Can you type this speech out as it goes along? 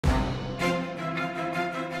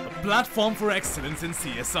platform for excellence in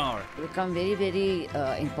CSR. Become very, very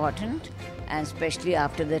important, and especially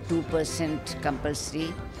after the 2%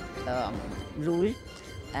 compulsory rule.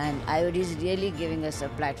 And IOD is really giving us a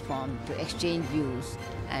platform to exchange views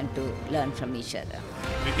and to learn from each other.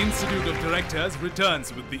 The Institute of Directors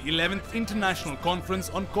returns with the 11th International Conference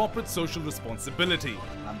on Corporate Social Responsibility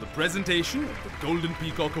and the presentation of the Golden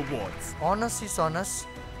Peacock Awards. Onus is on us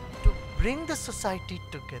to bring the society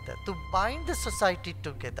together, to bind the society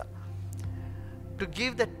together, to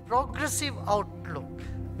give that progressive outlook.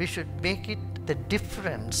 We should make it the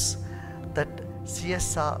difference that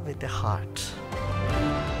CSR with a heart.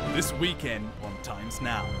 This weekend on Times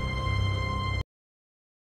Now.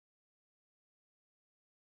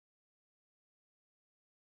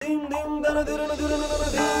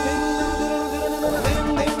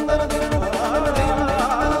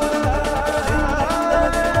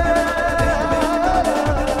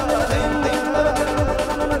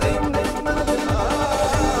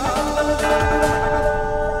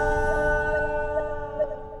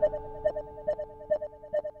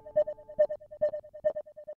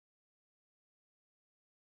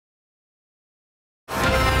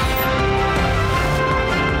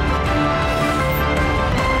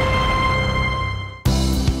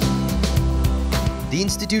 The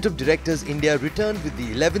Institute of Directors India returned with the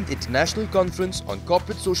 11th International Conference on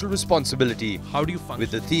Corporate Social Responsibility. How do you function?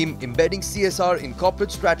 With the theme Embedding CSR in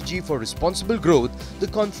Corporate Strategy for Responsible Growth, the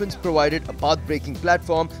conference provided a path-breaking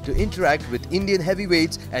platform to interact with Indian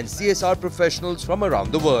heavyweights and CSR professionals from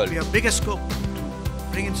around the world. We have bigger scope to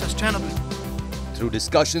bring in sustainability. Through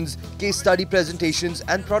discussions, case study presentations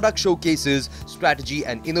and product showcases, strategy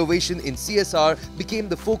and innovation in CSR became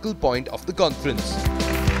the focal point of the conference.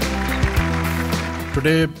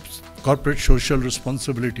 Today, corporate social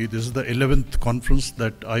responsibility, this is the 11th conference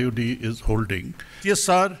that IOD is holding.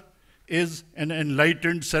 CSR is an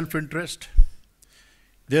enlightened self-interest.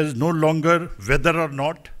 There is no longer whether or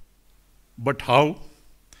not, but how.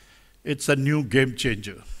 It's a new game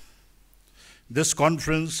changer. This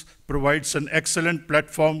conference provides an excellent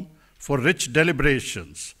platform for rich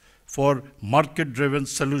deliberations, for market-driven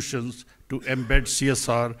solutions to embed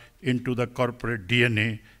CSR into the corporate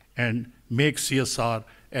DNA and make CSR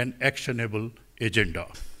an actionable agenda.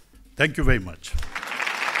 Thank you very much.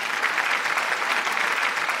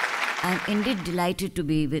 I'm indeed delighted to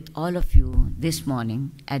be with all of you this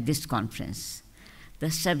morning at this conference. The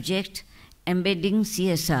subject, Embedding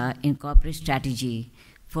CSR in Corporate Strategy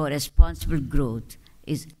for Responsible Growth,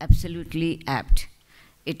 is absolutely apt.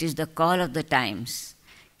 It is the call of the times.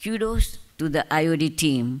 Kudos to the IOD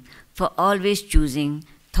team for always choosing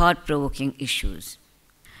thought-provoking issues.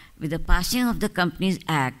 With the passing of the Companies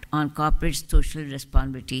Act on Corporate Social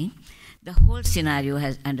Responsibility, the whole scenario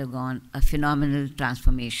has undergone a phenomenal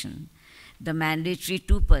transformation. The mandatory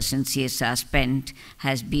 2% CSR spend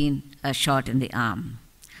has been a shot in the arm.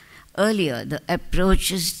 Earlier, the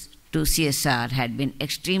approaches to CSR had been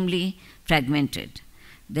extremely fragmented.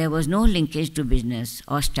 There was no linkage to business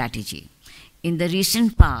or strategy. In the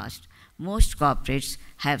recent past, most corporates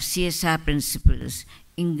have CSR principles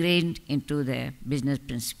ingrained into their business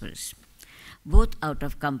principles, both out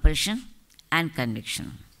of compulsion and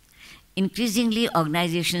conviction. Increasingly,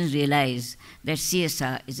 organizations realize that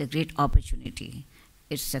CSR is a great opportunity.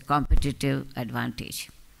 It's a competitive advantage.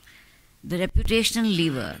 The reputational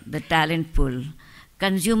lever, the talent pool,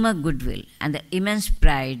 consumer goodwill, and the immense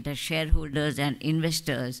pride that shareholders and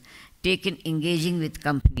investors take in engaging with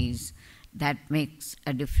companies that makes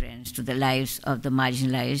a difference to the lives of the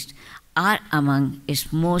marginalized are among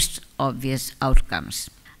its most obvious outcomes.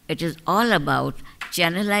 It is all about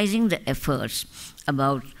channelizing the efforts,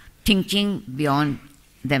 about thinking beyond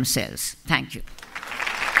themselves. Thank you.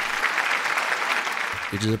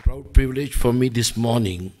 It is a proud privilege for me this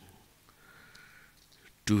morning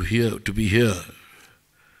to be here,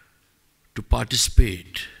 to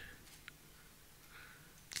participate.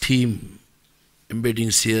 Theme, Embedding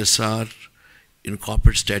CSR in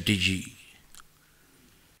Corporate Strategy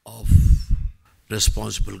of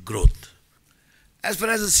Responsible Growth. As far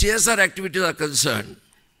as the CSR activities are concerned,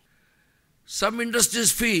 some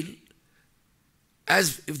industries feel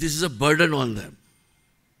as if this is a burden on them.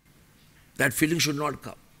 That feeling should not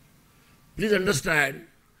come. Please understand,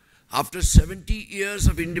 after 70 years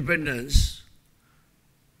of independence,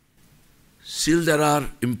 still there are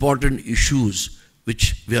important issues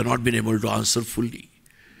which we have not been able to answer fully.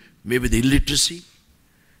 Maybe the illiteracy,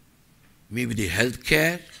 maybe the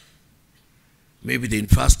healthcare, maybe the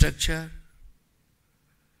infrastructure.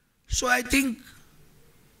 So I think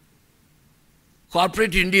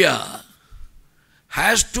corporate India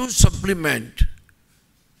has to supplement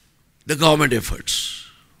the government efforts.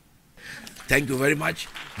 Thank you very much.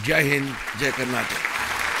 Jai Hind, Jai Karnataka.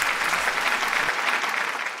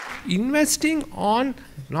 Investing on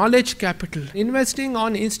knowledge capital, investing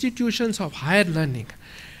on institutions of higher learning.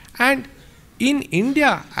 And in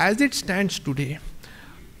India, as it stands today,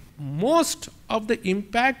 most of the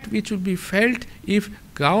impact which will be felt if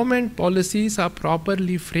government policies are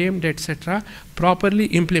properly framed, etc., properly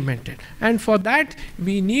implemented. And for that,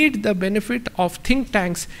 we need the benefit of think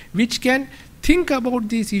tanks which can think about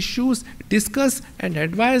these issues, discuss and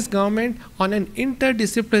advise government on in an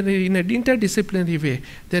interdisciplinary way.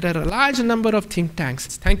 There are a large number of think tanks.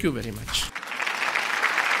 Thank you very much.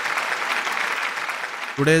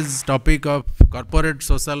 Today's topic of corporate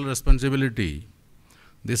social responsibility,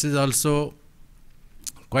 this is also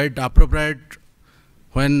quite appropriate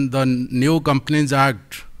when the new Companies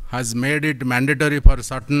Act has made it mandatory for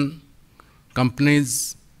certain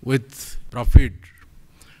companies with profit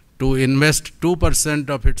to invest 2%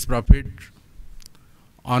 of its profit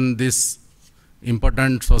on this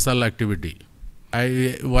important social activity.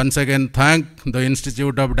 I once again thank the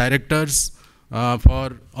Institute of Directors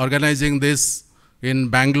for organizing this in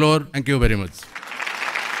Bangalore. Thank you very much.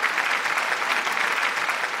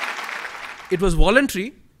 It was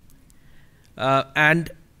voluntary,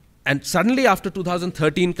 and suddenly after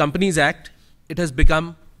 2013 Companies Act, it has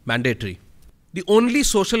become mandatory. The only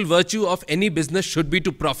social virtue of any business should be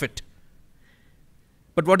to profit.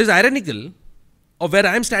 But what is ironical, of where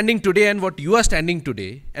I am standing today and what you are standing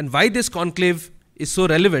today, and why this conclave is so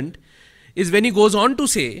relevant, is when he goes on to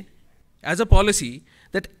say, as a policy,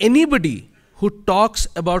 that anybody who talks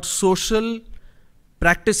about social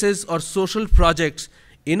practices or social projects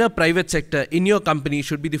in a private sector, in your company,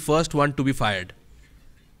 should be the first one to be fired.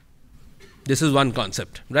 This is one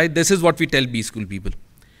concept, right? This is what we tell B school people.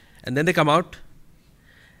 And then they come out,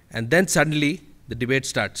 and then suddenly the debate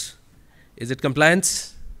starts. Is it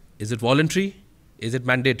compliance? Is it voluntary? Is it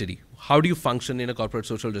mandatory? How do you function in a corporate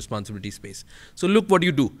social responsibility space? So look what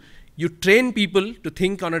you do. You train people to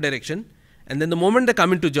think on a direction, and then the moment they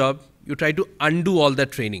come into job, you try to undo all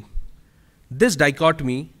that training. This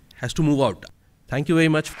dichotomy has to move out. Thank you very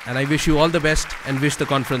much, and I wish you all the best and wish the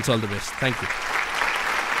conference all the best. Thank you.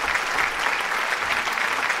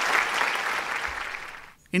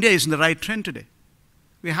 India is in the right trend today.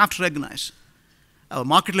 We have to recognize our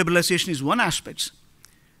market liberalization is one aspect.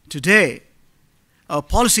 Today, our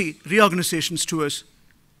policy reorganizations towards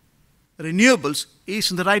renewables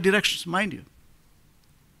is in the right direction, mind you.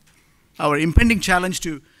 Our impending challenge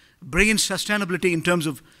to bring in sustainability in terms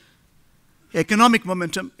of economic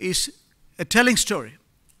momentum is a telling story.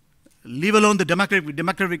 Leave alone the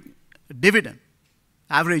demographic dividend.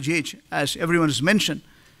 Average age, as everyone has mentioned,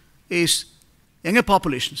 is younger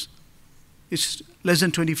populations. It's less than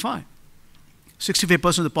 25.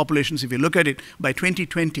 65% of the populations, if you look at it, by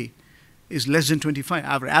 2020 is less than 25.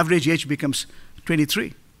 Average age becomes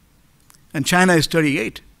 23. And China is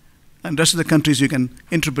 38. And the rest of the countries you can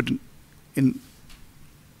interpret in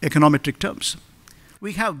econometric terms.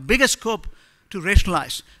 We have bigger scope to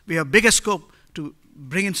rationalize. We have bigger scope to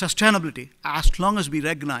bring in sustainability as long as we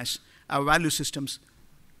recognize our value systems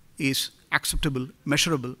is acceptable,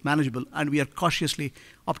 measurable, manageable, and we are cautiously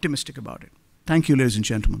optimistic about it. Thank you, ladies and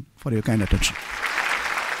gentlemen, for your kind attention.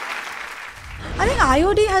 I think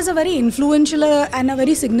IOD has a very influential and a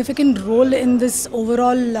very significant role in this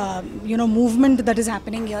overall, movement that is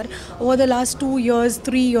happening here. Over the last 2 years,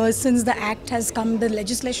 3 years since the act has come, the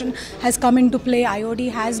legislation has come into play.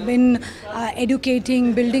 IOD has been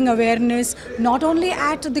educating, building awareness, not only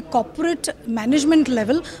at the corporate management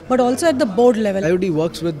level, but also at the board level. IOD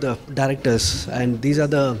works with the directors, and these are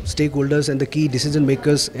the stakeholders and the key decision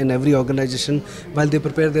makers in every organization while they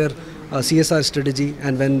prepare their CSR strategy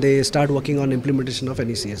and when they start working on implementation of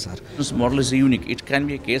any CSR. This model is unique. It can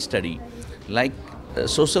be a case study. Like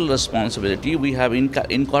social responsibility, we have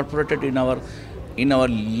incorporated in our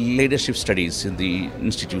leadership studies in the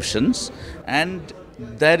institutions, and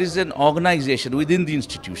there is an organization within the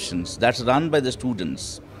institutions that's run by the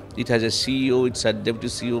students. It has a CEO, it's a deputy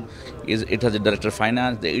CEO, it has a director of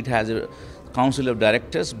finance, it has a council of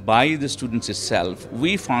directors by the students itself.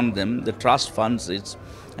 We fund them, the trust funds it,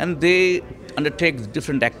 and they undertake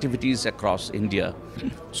different activities across India.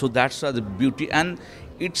 So that's the beauty, and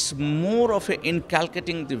it's more of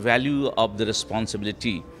inculcating the value of the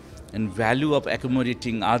responsibility and value of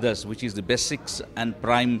accommodating others, which is the basics and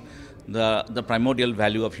the primordial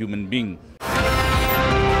value of human being.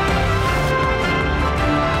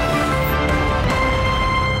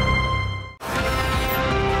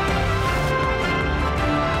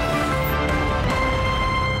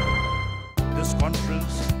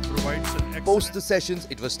 Post the sessions,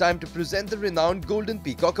 it was time to present the renowned Golden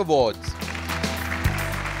Peacock Awards.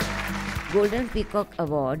 Golden Peacock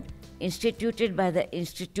Award, instituted by the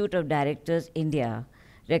Institute of Directors India,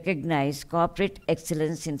 recognizes corporate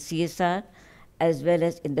excellence in CSR as well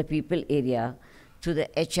as in the people area through the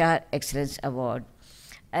HR Excellence Award,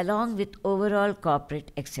 along with overall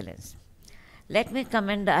corporate excellence. Let me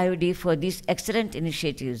commend the IOD for these excellent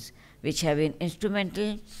initiatives which have been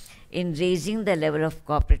instrumental in raising the level of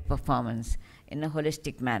corporate performance in a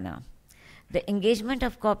holistic manner. The engagement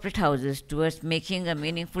of corporate houses towards making a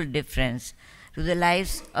meaningful difference to the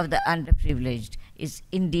lives of the underprivileged is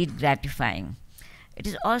indeed gratifying. It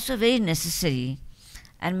is also very necessary,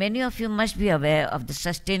 and many of you must be aware of the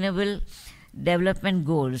Sustainable Development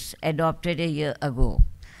Goals adopted a year ago.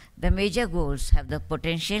 The major goals have the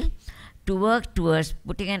potential to work towards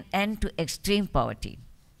putting an end to extreme poverty.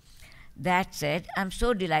 That said, I'm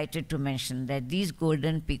so delighted to mention that these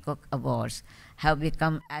Golden Peacock Awards have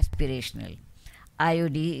become aspirational.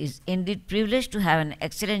 IOD is indeed privileged to have an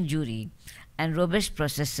excellent jury and robust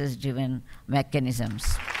processes-driven mechanisms.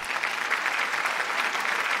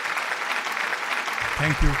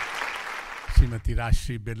 Thank you, Srimati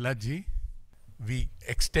Rashri Birla ji. We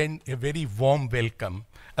extend a very warm welcome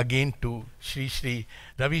again to Shri Shri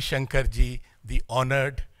Ravi Shankar ji, the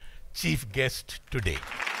honored chief guest today.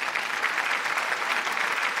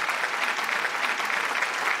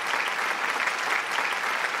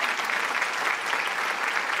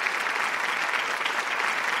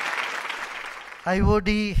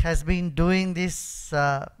 IOD has been doing this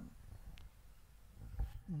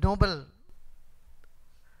noble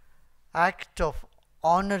act of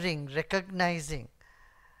honoring, recognizing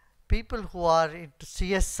people who are into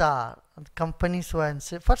CSR and companies who are in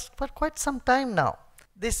for quite some time now.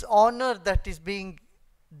 This honor that is being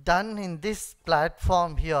done in this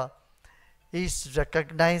platform here is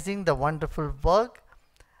recognizing the wonderful work,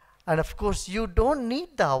 and of course you don't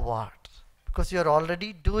need the award because you're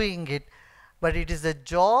already doing it, but it is the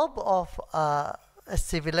job of a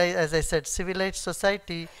civilized, as I said, civilized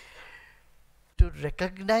society to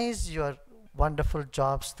recognize your wonderful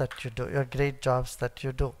jobs that you do, your great jobs that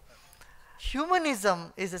you do.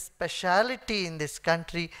 Humanism is a speciality in this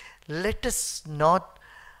country. Let us not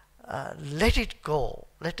let it go.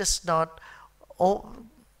 Let us not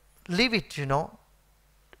leave it,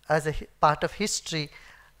 as a part of history.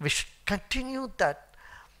 We should continue that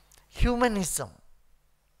humanism,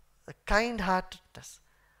 the kind-heartedness.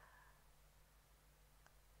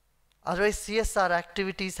 Otherwise, CSR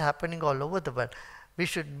activities happening all over the world. We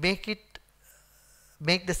should make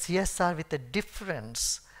the CSR with a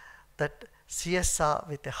difference, that CSR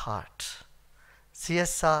with a heart,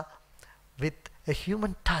 CSR with a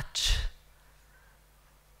human touch.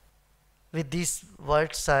 With these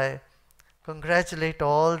words, I congratulate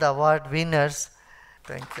all the award winners.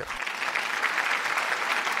 Thank you.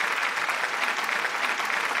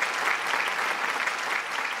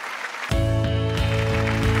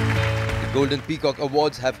 The Golden Peacock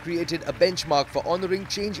Awards have created a benchmark for honoring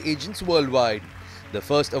change agents worldwide. The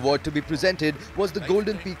first award to be presented was the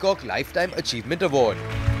Golden Peacock Lifetime Achievement Award.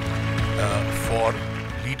 For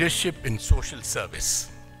leadership in social service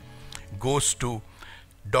goes to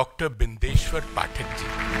Dr. Bindeshwar Pathak ji.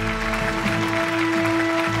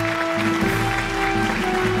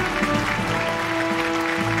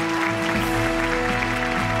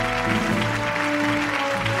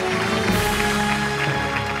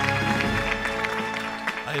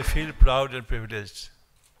 I feel proud and privileged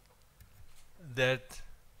that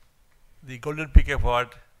the Golden Peacock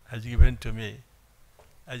Award has given to me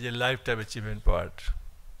as a lifetime achievement award.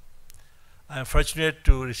 I am fortunate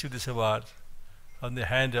to receive this award from the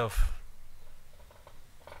hand of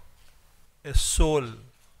a soul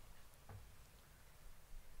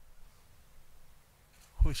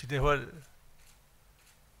which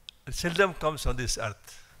seldom comes on this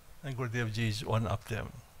earth, and Gurudev ji is one of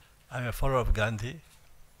them. I am a follower of Gandhi,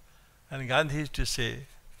 and Gandhi used to say,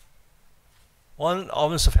 1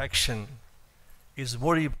 ounce of action is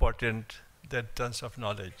more important than tons of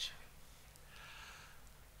knowledge.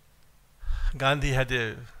 Gandhi had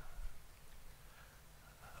a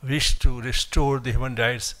wish to restore the human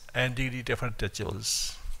rights and dignity of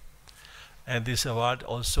untouchables, and this award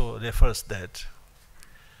also refers that.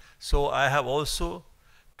 So I have also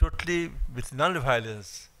totally, with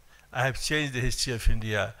non-violence, I have changed the history of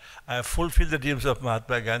India. I have fulfilled the dreams of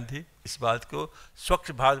Mahatma Gandhi. इस बात को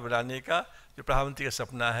स्वच्छ भारत बनाने का जो प्रधानमंत्री का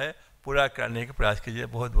सपना है पूरा करने का प्रयास कीजिए.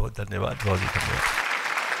 बहुत बहुत धन्यवाद. बहुत धन्यवाद.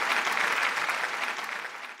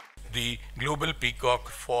 The Global Peacock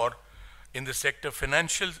for in the sector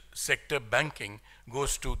financial sector banking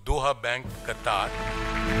goes to Doha Bank, Qatar.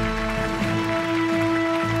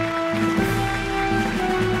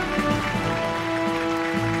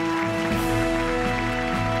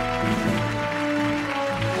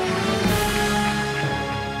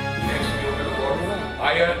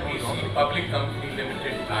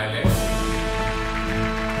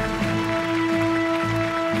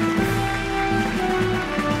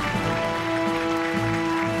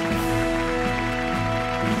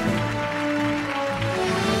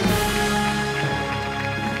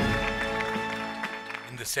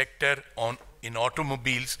 the sector in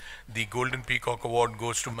automobiles, the Golden Peacock Award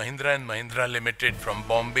goes to Mahindra & Mahindra Limited from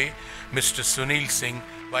Bombay. Mr. Sunil Singh,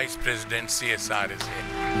 Vice President CSR is here.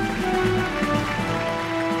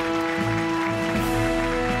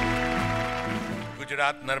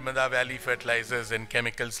 Gujarat Narmada Valley Fertilizers and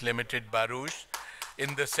Chemicals Limited, Baruch.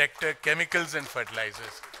 In the sector Chemicals and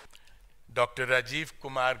Fertilizers, Dr. Rajiv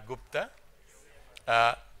Kumar Gupta.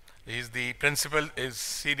 He is the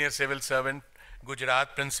Senior Civil Servant,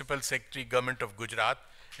 Gujarat, Principal Secretary, Government of Gujarat,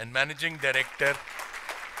 and Managing Director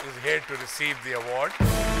is here to receive the award.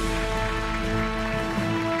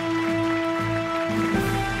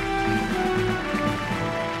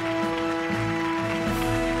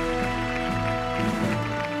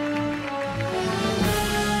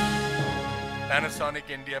 Panasonic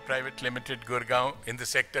India Private Limited, Gurgaon, in the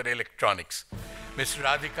sector electronics. Ms.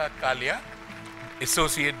 Radhika Kalia,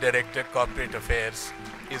 Associate Director, Corporate Affairs,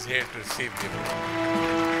 is here to receive the award.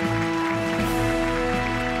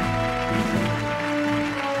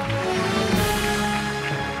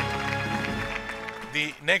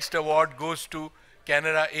 The next award goes to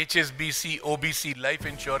Canara HSBC OBC Life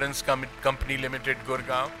Insurance Company Limited,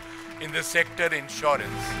 Gurgaon, in the sector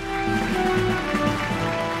insurance.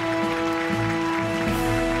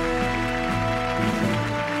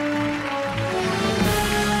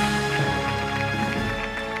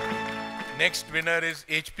 Next winner is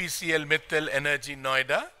HPCL Mittal Energy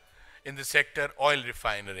Noida in the sector oil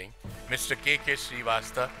refining. Mr. K.K.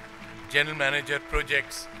 Srivastava, General Manager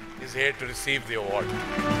Projects, is here to receive the award.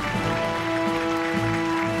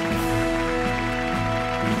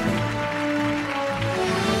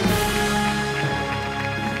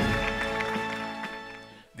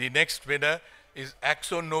 The next winner is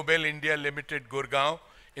Axo Nobel India Limited, Gurgaon,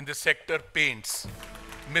 in the sector paints.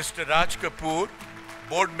 Mr. Raj Kapoor,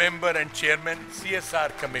 Board Member and Chairman,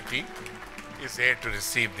 CSR Committee, is here to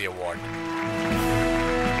receive the award.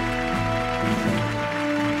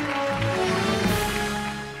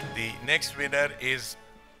 The next winner is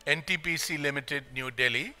NTPC Limited, New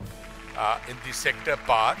Delhi, in the sector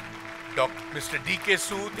power. Mr. D.K.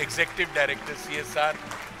 Sood, Executive Director, CSR,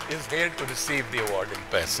 is here to receive the award in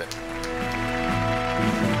person.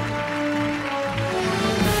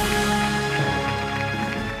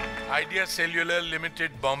 Idea Cellular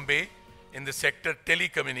Limited, Bombay, in the sector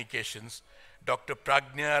telecommunications, Dr.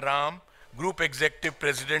 Pragnya Ram, Group Executive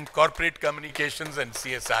President, Corporate Communications and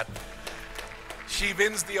CSR. She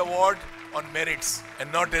wins the award on merits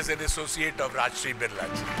and not as an associate of Rajshri Birla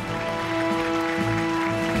ji.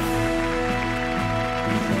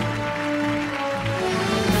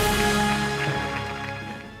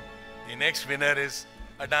 The next winner is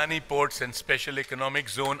Adani Ports and Special Economic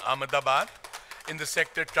Zone, Ahmedabad, in the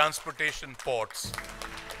sector transportation ports.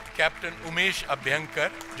 Captain Umesh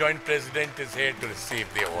Abhyankar, Joint President, is here to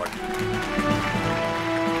receive the award.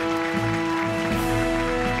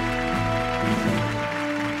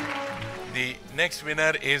 The next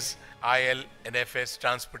winner is IL&FS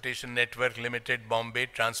Transportation Network Limited, Bombay,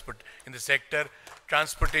 in the sector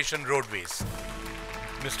transportation roadways.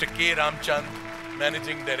 Mr. K. Ramchand,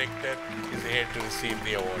 Managing Director, is here to receive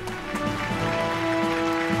the award.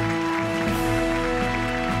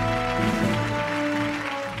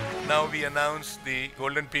 Now we announce the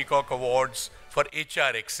Golden Peacock Awards for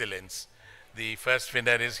HR Excellence. The first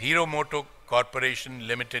winner is Hero Moto Corporation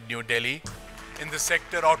Limited, New Delhi. In the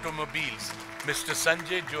sector automobiles, Mr.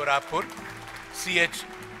 Sanjay Jorapur,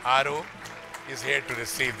 CHRO, is here to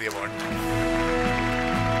receive the award.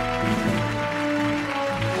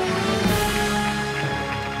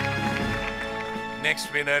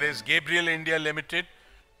 Next winner is Gabriel India Limited,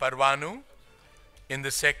 Parvanu. In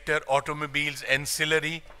the sector automobiles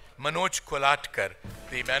ancillary, Manoj Kolatkar,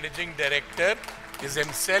 the Managing Director, is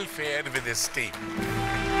himself here with his team.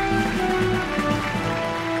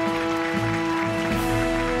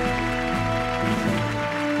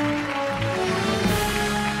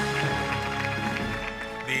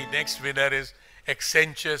 The next winner is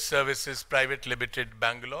Accenture Services Private Limited,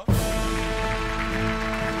 Bangalore.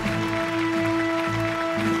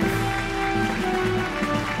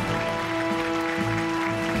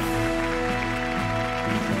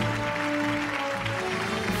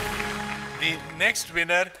 The next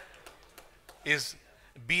winner is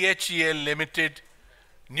BHEL Limited,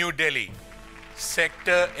 New Delhi,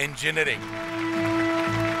 Sector Engineering.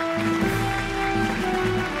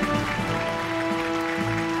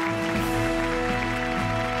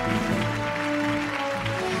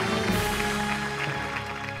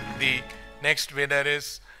 The next winner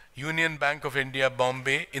is Union Bank of India,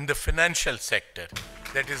 Bombay, in the financial sector,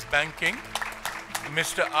 that is banking,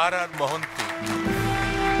 Mr. R.R. Mohanty.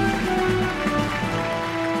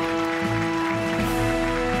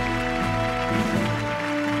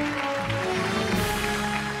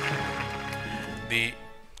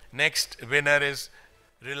 next winner is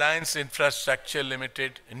Reliance Infrastructure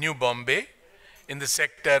Limited, New Bombay, in the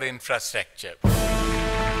sector infrastructure.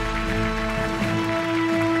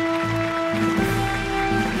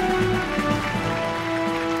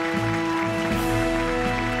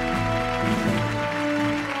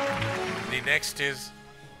 The next is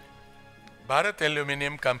Bharat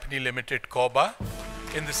Aluminium Company Limited, Koba,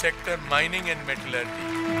 in the sector mining and metallurgy.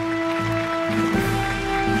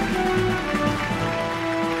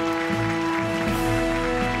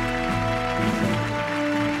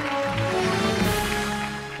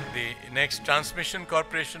 Next, Transmission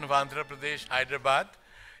Corporation of Andhra Pradesh, Hyderabad,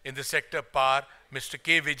 in the sector power, Mr.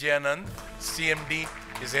 K. Vijayanand, CMD,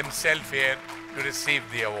 is himself here to receive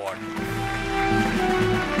the award.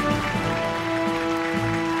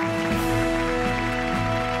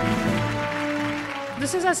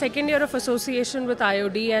 This is our second year of association with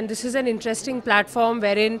IOD, and this is an interesting platform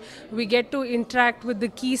wherein we get to interact with the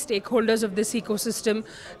key stakeholders of this ecosystem.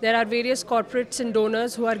 There are various corporates and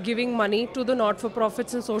donors who are giving money to the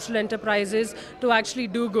not-for-profits and social enterprises to actually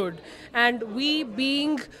do good. And we,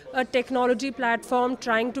 being a technology platform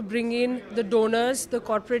trying to bring in the donors, the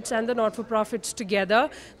corporates and the not-for-profits together,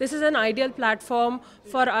 this is an ideal platform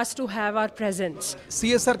for us to have our presence.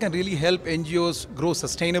 CSR can really help NGOs grow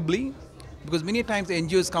sustainably, because many times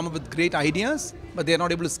NGOs come up with great ideas, but they are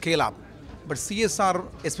not able to scale up. But CSR,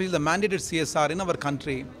 especially the mandated CSR in our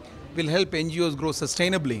country, will help NGOs grow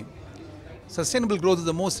sustainably. Sustainable growth is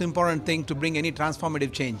the most important thing to bring any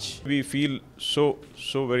transformative change. We feel so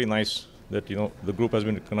very nice that the group has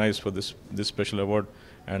been recognized for this special award,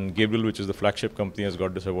 and Gabriel, which is the flagship company, has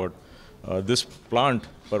got this award. This plant,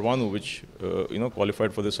 Parvanu, which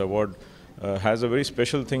qualified for this award, has a very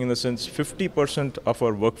special thing in the sense 50% of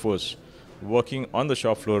our workforce working on the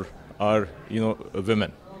shop floor are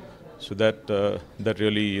women, so that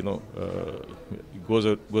really goes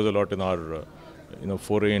a lot in our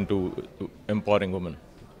foray into empowering women.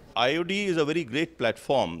 IOD is a very great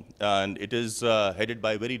platform, and it is headed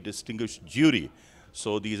by a very distinguished jury.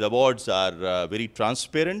 So these awards are very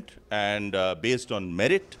transparent and based on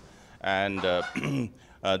merit, and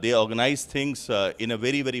they organize things in a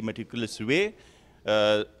very meticulous way.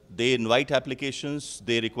 They invite applications,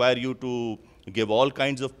 they require you to give all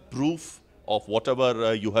kinds of proof of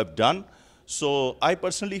whatever you have done. So I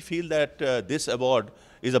personally feel that this award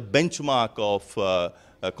is a benchmark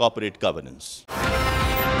of corporate governance.